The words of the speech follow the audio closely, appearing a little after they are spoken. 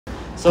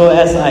So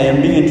as I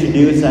am being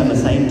introduced, I'm a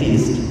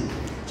scientist.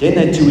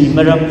 Jena Chui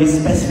Maram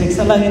is specific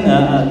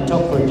Salangina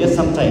talk for just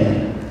some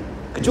time.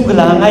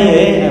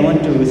 I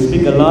want to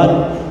speak a lot.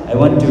 I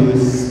want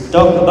to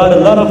talk about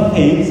a lot of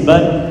things,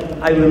 but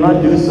I will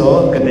not do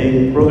so because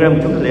the program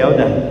took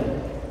Leoda.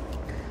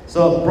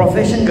 So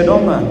profession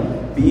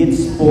Gadoma, be it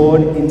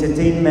sport,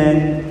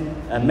 entertainment,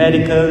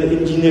 medical,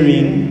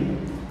 engineering,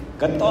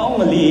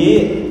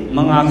 Katongli,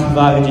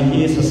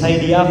 Mangakbagaji,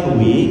 society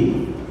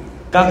Ahui,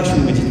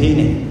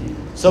 Kakashum.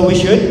 So we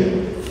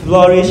should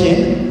flourish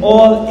in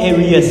all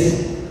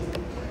areas.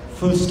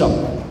 Full stop.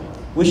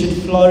 We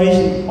should flourish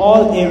in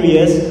all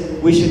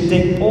areas. We should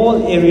take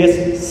all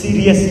areas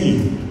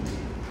seriously.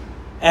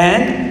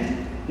 And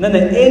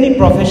any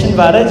profession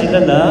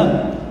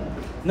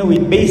no,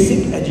 with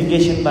basic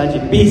education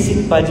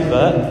basic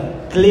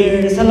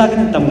clear.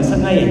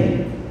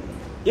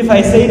 If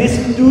I say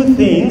these two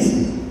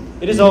things,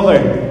 it is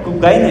over.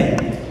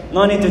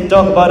 No need to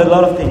talk about a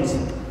lot of things.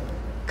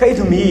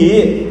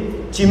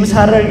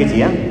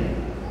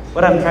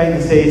 What I'm trying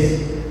to say is,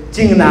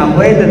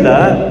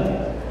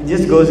 it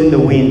just goes in the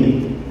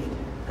wind.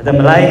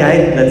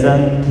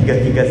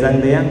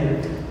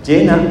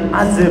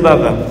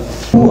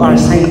 Who are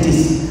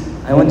scientists?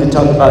 I want to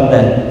talk about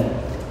that.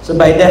 So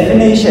by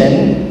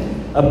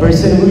definition, a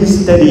person who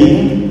is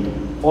studying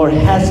or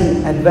has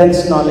an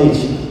advanced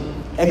knowledge,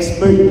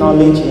 expert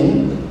knowledge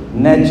in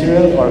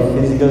natural or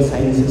physical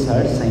sciences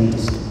are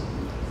scientists.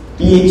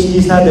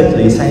 PhDs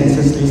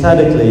sciences,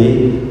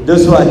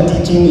 those who are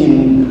teaching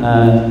in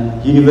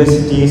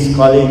universities,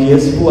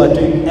 colleges, who are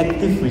doing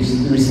active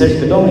research,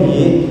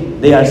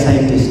 they are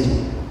scientists.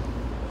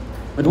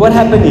 But what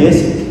happened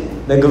is,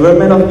 the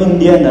government of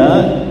India,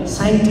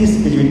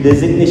 scientists with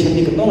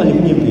designation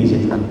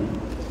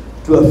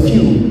to a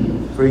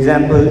few. For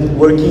example,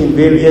 working in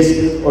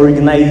various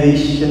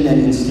organizations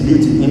and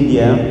institutes in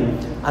India,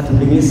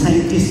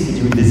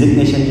 scientists with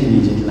designation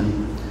immediately.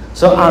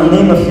 So I'll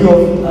name a few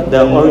of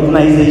the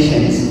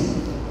organizations,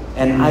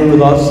 and I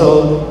will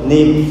also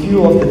name a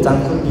few of the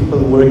Thankful people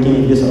working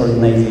in these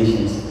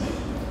organizations.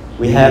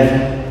 We have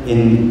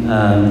in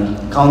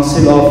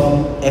Council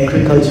of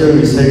Agriculture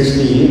Research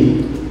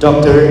Lead,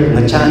 Dr.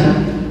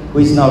 Ngachan, who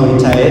is now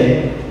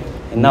retired,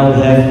 and now we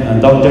have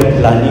Dr.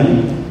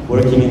 Philanim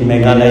working in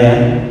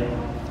Meghalaya.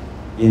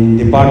 In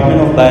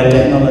Department of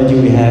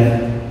Biotechnology, we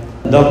have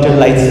Dr.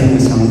 Lightson.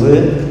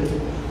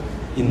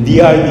 In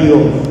DRDO,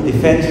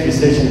 Defense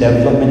Research and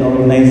Development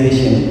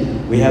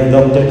Organization, we have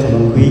Dr.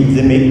 Khavangkhui,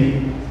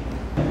 Zimik.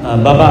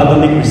 Baba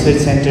Atomic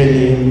Research Center,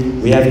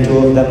 we have two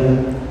of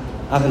them.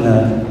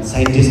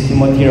 Scientist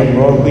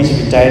Ramror, who is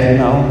retired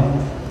now.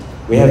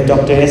 We have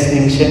Dr. S.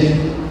 Ningshen,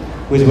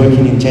 who is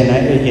working in China,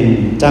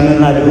 in Tamil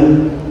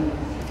Nadu.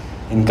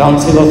 In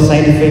Council of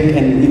Scientific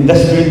and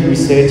Industrial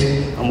Research,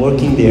 I'm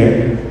working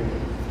there.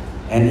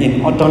 And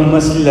in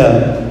autonomous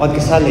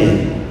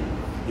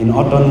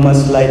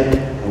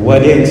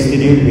Wadia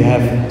Institute, we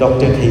have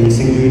Dr.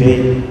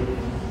 Ningshen.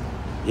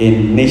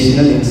 In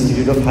National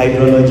Institute of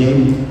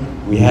Hydrology,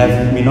 we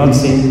have Minot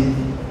Singh.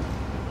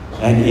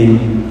 And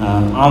in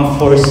Armed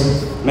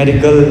Force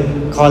Medical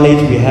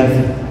College, we have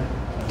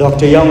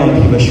Dr.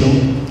 Yaongamphi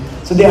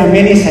Vashum. So there are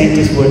many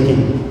scientists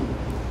working.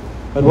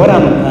 But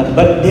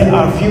there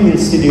are few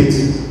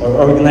institutes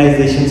or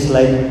organizations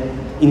like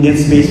Indian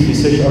Space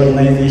Research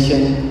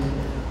Organization,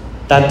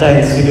 Tata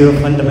Institute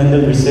of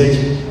Fundamental Research.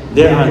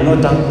 There are no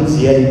Thankfuls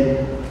yet.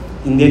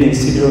 Indian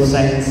Institute of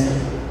Science,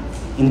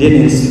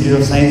 Indian Institute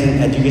of Science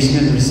and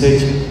Educational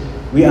Research.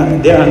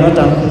 There are no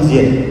Thankfuls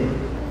yet.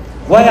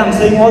 Why I'm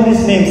saying all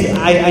these names,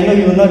 I know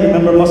you will not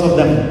remember most of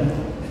them.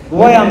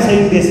 Why I'm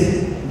saying this?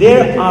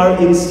 There are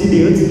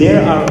institutes,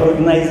 there are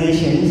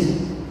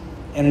organizations,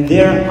 and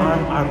there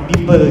are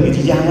people which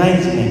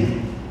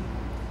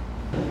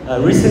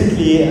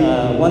recently,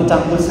 one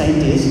Thankful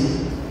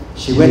scientist,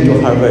 she went to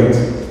Harvard.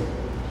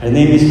 Her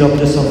name is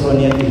Dr.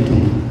 Sophronia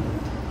Tutu.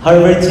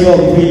 Harvard is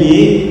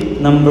really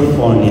number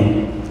 4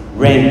 name,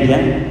 ranked,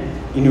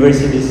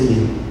 universities.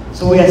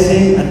 So we are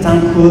saying a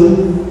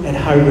Thankful at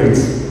Harvard.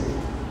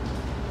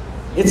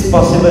 It's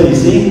possible, you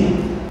see.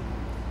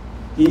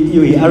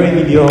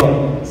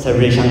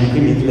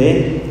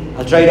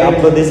 I'll try to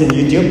upload this in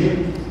YouTube.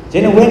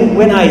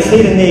 When I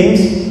say the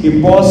names,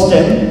 you pause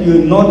them,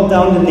 you note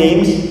down the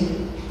names,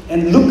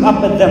 and look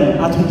up at them.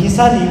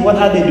 What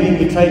are they doing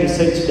to try to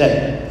search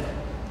that?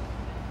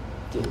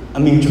 I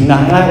mean,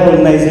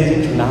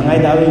 organization, you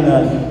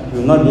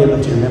will not be able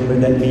to remember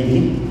that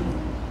maybe.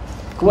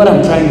 What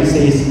I'm trying to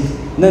say is,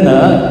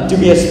 to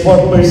be a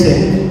sport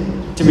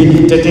person, to be in the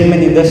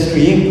entertainment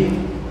industry,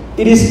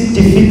 it is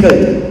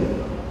difficult.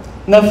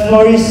 Now,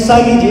 flourish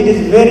science, it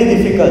is very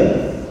difficult.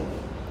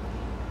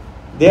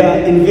 They are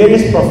in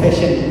various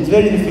professions, it's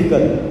very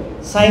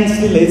difficult. Science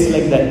still is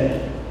like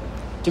that.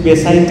 To be a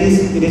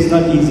scientist, it is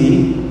not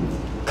easy.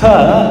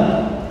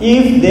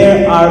 If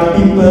there are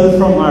people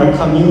from our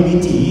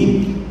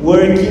community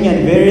working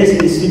at various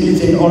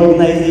institutes and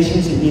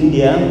organizations in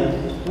India,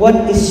 what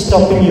is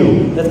stopping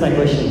you? That's my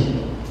question.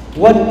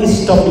 What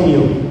is stopping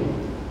you?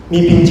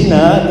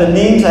 the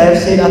names I have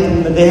said,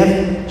 they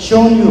have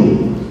shown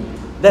you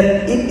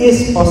that it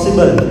is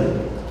possible.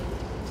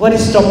 What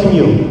is stopping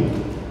you?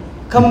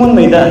 Come on,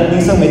 right?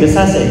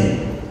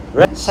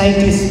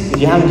 Scientists,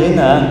 there are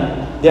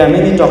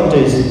many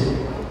doctors.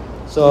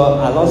 So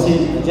I'll also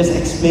just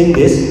explain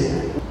this,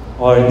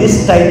 or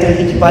this title,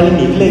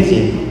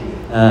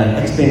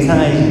 explain.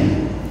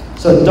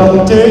 So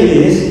doctor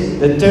is,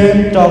 the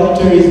term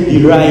doctor is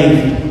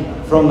derived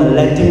from a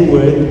Latin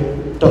word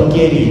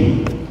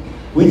docere,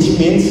 which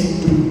means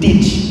to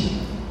teach.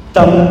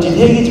 Doctor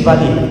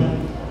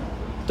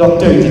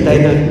is the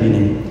title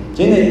meaning.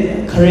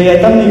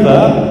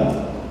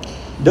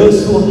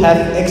 Those who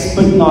have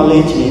expert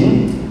knowledge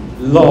in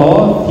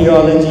law,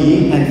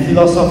 theology, and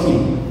philosophy.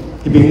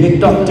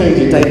 Doctor is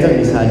the title.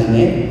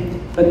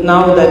 But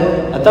now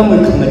that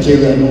only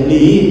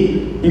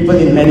people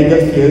in medical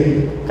field,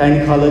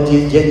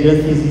 gynecologists, general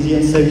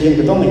physicians, surgeons,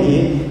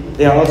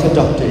 they are also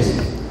doctors.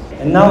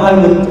 And now I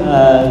would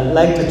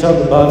like to talk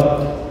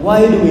about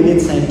why do we need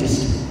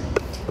scientists.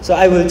 So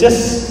I will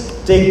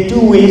just take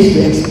two ways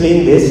to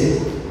explain this.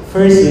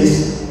 First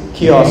is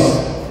chaos.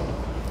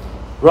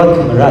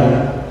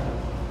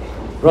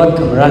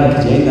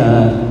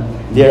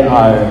 There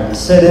are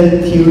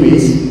certain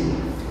theories,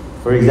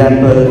 for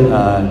example,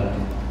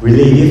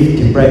 relative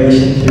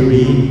deprivation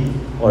theory,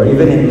 or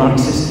even in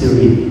Marxist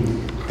theory.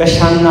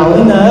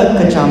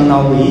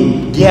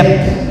 Gap,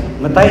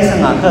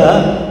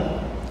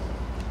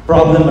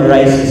 problem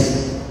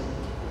arises.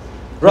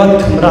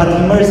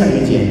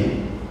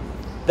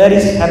 That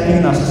is happening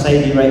in our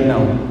society right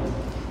now.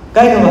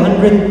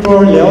 100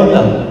 crore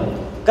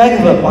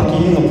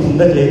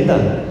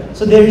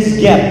so there is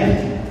gap.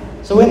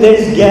 So when there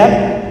is gap,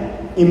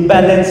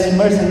 imbalance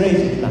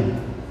emerges.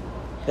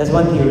 That's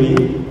one theory.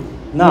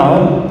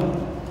 Now,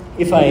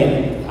 if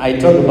I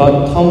talk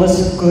about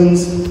Thomas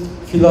Kuhn's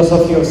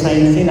philosophy of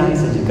science in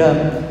answer,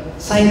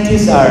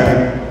 scientists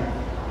are,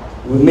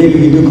 maybe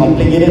we do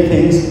complicated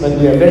things, but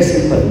we are very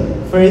simple.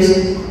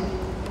 First,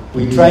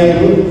 we try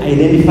to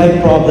identify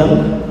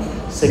problem.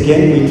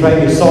 Second, we try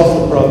to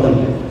solve the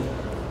problem.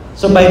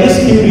 So by this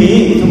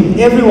theory,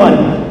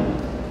 everyone,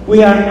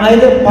 we are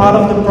either part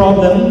of the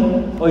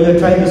problem or you're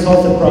trying to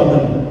solve the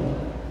problem.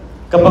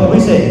 Kapag we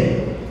say,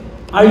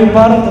 are you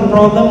part of the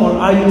problem or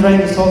are you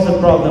trying to solve the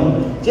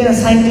problem?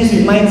 Scientists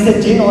with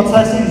mindset,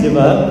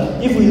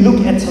 if we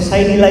look at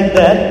society like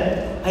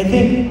that, I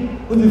think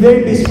we'll be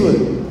very peaceful.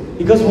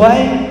 Because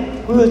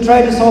why? We will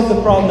try to solve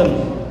the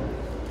problem.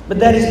 But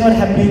that is not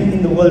happening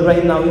in the world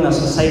right now, in our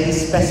society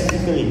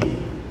specifically.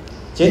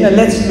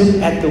 Let's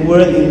look at the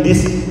world in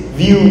this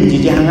view.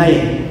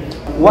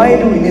 Why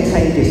do we need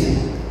scientists?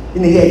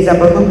 In the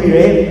example,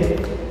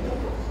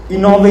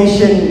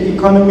 innovation,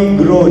 economic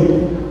growth.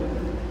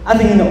 I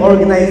think in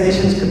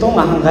organizations,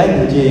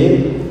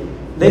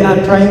 they are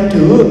trying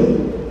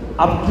to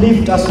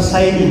uplift our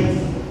society.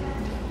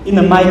 In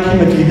the mic,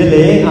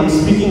 I'm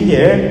speaking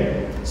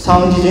here.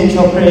 Sound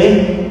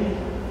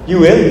you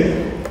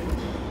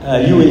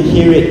will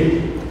hear it.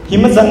 You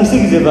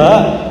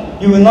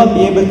will not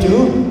be able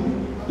to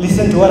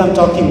listen to what I'm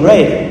talking,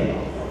 right?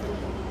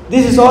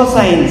 This is all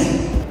science.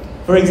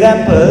 For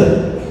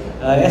example,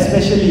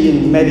 especially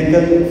in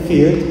medical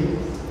field,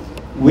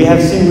 we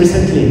have seen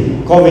recently,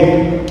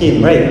 COVID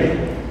came, right?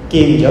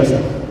 Came just.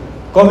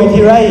 COVID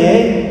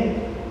here,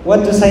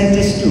 what do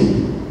scientists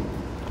do?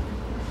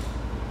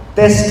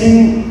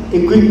 Testing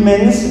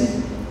equipments,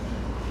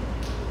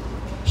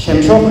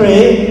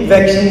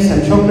 vaccines,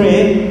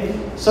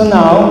 so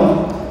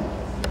now,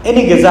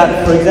 any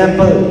gazette, for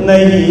example, you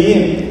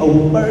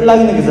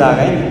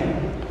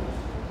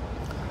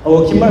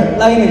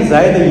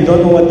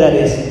don't know what that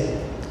is.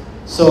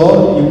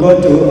 So you go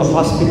to a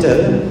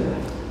hospital,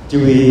 to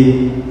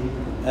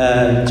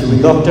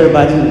doctor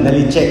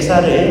nali check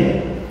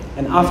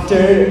and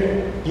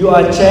after you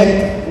are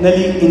checked,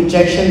 nali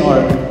injection or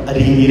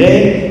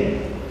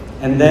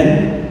and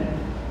then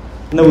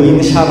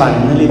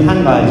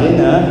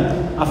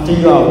after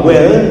you are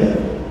well,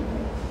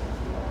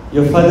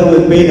 your father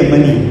will pay the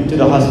money to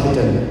the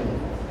hospital.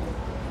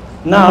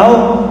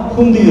 Now,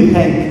 whom do you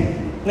thank?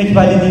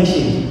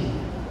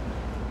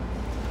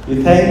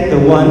 You thank the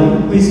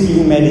one who is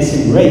giving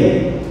medicine,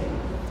 right?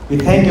 You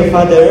thank your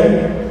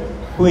father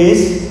who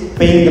is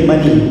paying the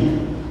money.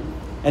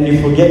 And you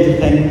forget to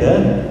thank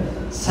the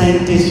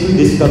scientist who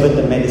discovered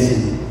the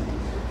medicine.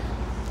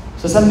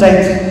 So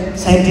sometimes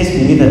scientists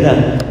need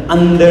an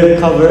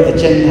undercover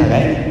agenda,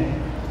 right?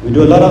 We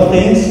do a lot of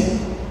things.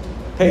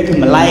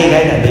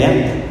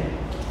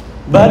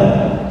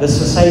 But the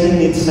society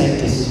needs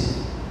scientists.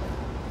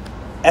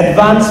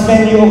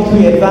 Advancement,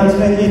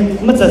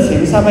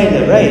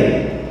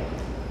 right?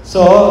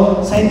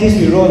 So, scientists,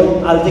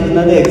 I'll take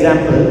another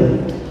example.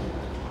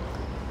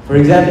 For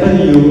example,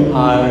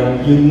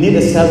 you need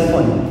a cell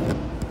phone.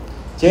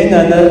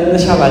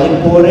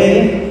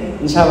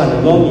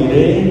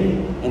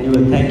 And you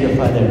will thank your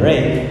father,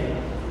 right?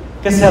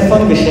 Because cell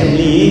phone,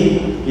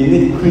 you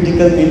need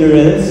critical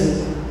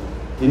minerals,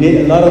 You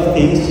need a lot of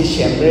things to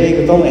share.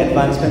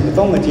 Advancement,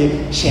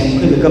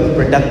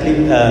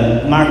 productive,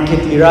 market.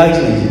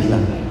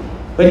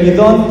 But you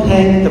don't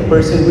thank the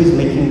person who is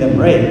making them,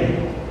 right?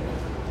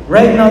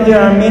 Right now there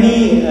are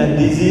many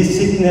disease,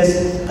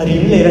 sickness.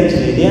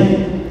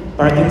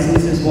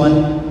 Parkinson's is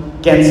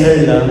one,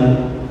 cancer, lung.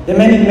 There are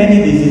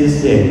many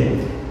diseases there.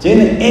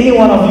 Any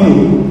one of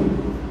you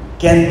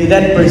can be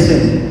that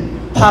person.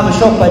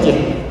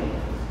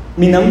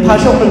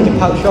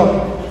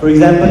 For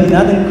example, in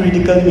other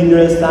critical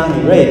minerals,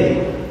 right?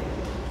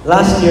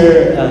 Last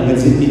year,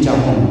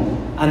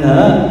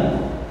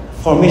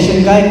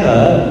 formation guy,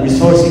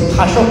 resource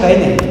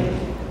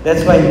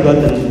that's why you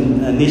got the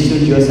National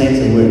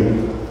Geoscience Award.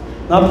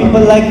 Now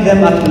people like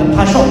them at the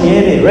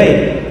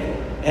right?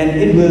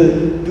 And it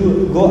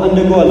will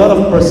undergo a lot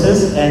of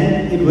process,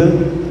 and it will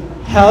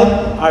help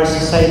our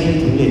society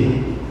to live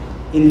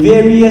in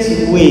various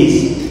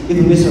ways. It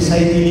will be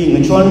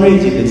society so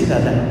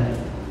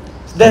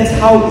that's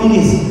how it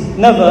is.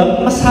 Never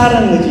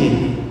masaran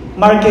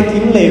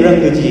marketing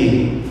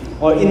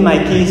or in my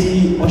case,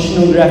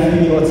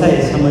 oceanography or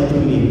science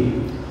samatuli.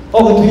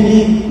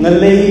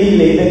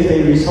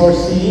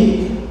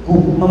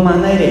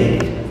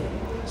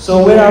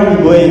 So where are we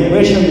going?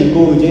 Where shall we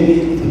go?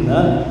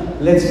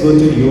 Let's go to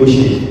the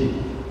ocean.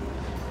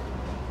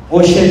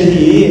 Ocean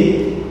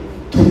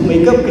to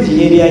make up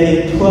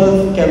area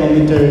 12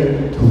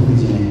 kilometers to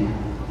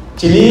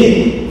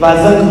Chile,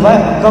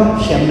 Vazangva, Akap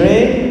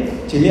Shamre,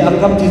 Chile,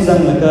 Akap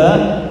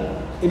Tizanga,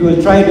 it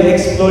will try to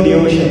explore the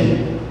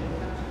ocean.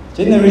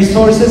 The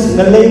resources,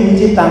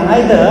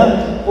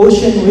 either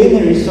ocean way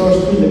the resource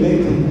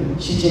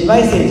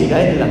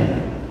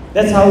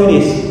that's how it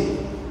is.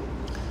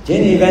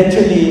 Then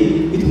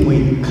eventually it will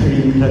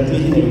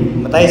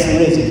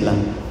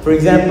for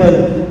example,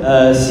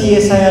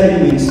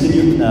 CSIR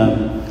Institute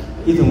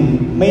it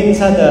means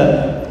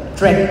the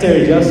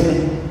tractor just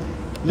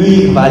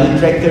Louis Valley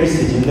tractors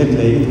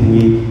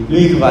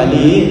Louis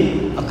Valley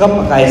a cup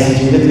of guys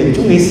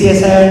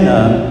CSIR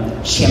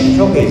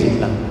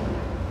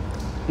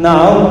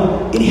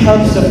now it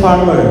helps the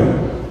farmer.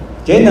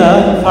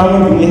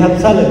 Farmer will help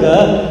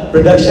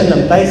production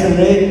of Tyson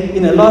rate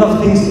in a lot of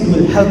things. It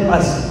will help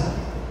us.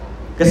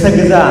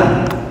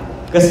 Kasagaza,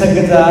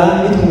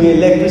 it will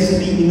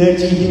electricity,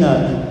 energy,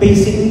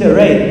 basic in the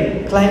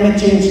right. Climate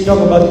change, talk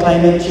about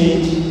climate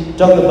change,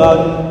 talk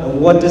about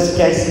water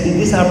scarcity.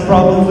 These are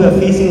problems we are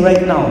facing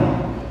right now.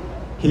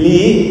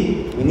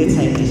 We need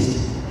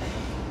scientists,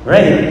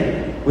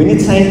 right? We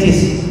need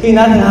scientists.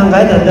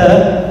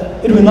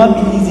 It will not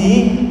be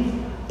easy.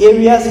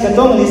 Areas it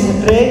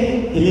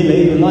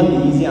will not be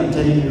easy. I'm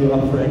telling you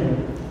up front.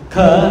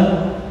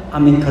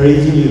 I'm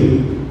encouraging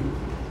you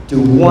to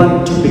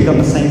want to become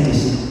a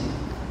scientist.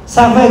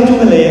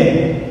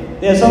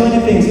 There are so many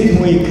things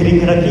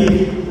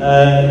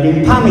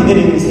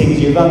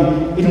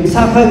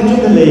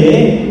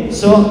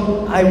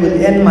so I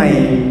will end my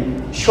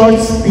short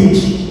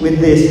speech with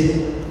this.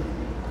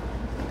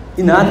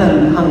 In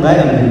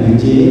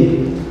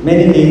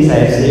many things I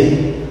have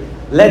said.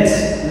 Let's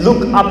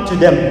look up to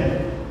them.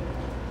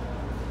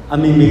 Our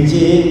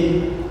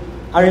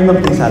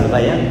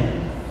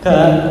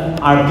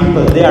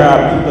people, they are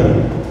our people.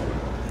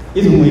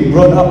 If we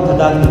brought up to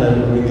that,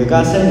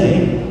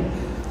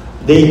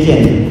 they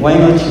can. Why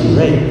not you,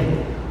 right?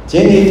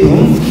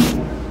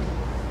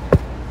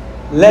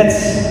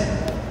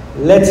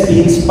 Let's be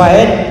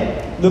inspired,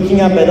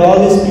 looking up at all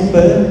these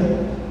people.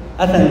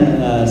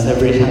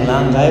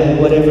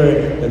 Whatever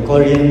the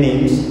Korean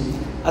names,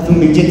 or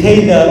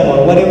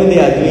whatever they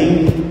are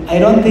doing. I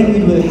don't think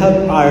it will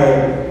help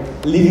our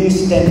living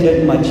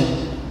standard much,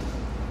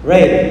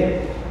 right?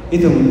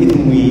 It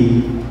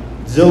we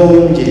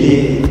zone the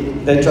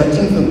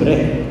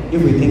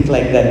if we think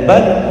like that.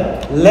 But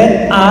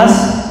let us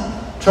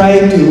try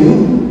to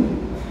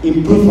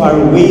improve our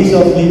ways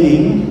of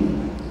living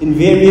in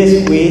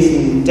various ways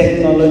in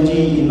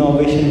technology,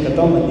 innovation,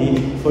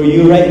 For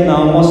you right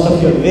now, most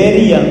of you are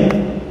very young.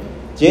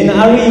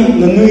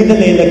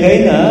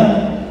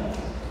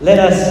 Let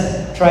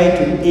us try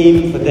to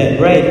aim for that,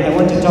 right? I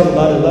want to talk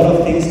about a lot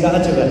of things.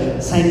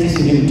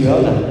 Scientists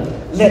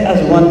let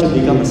us want to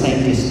become a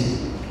scientist.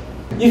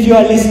 If you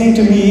are listening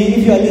to me,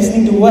 if you are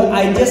listening to what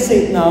I just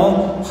said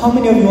now, how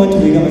many of you want to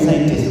become a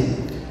scientist?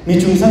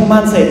 Michung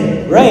Man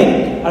said,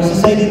 right, our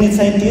society needs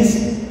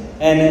scientists,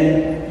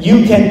 and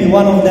you can be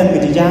one of them.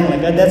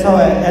 That's how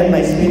I end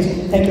my speech.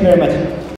 Thank you very much.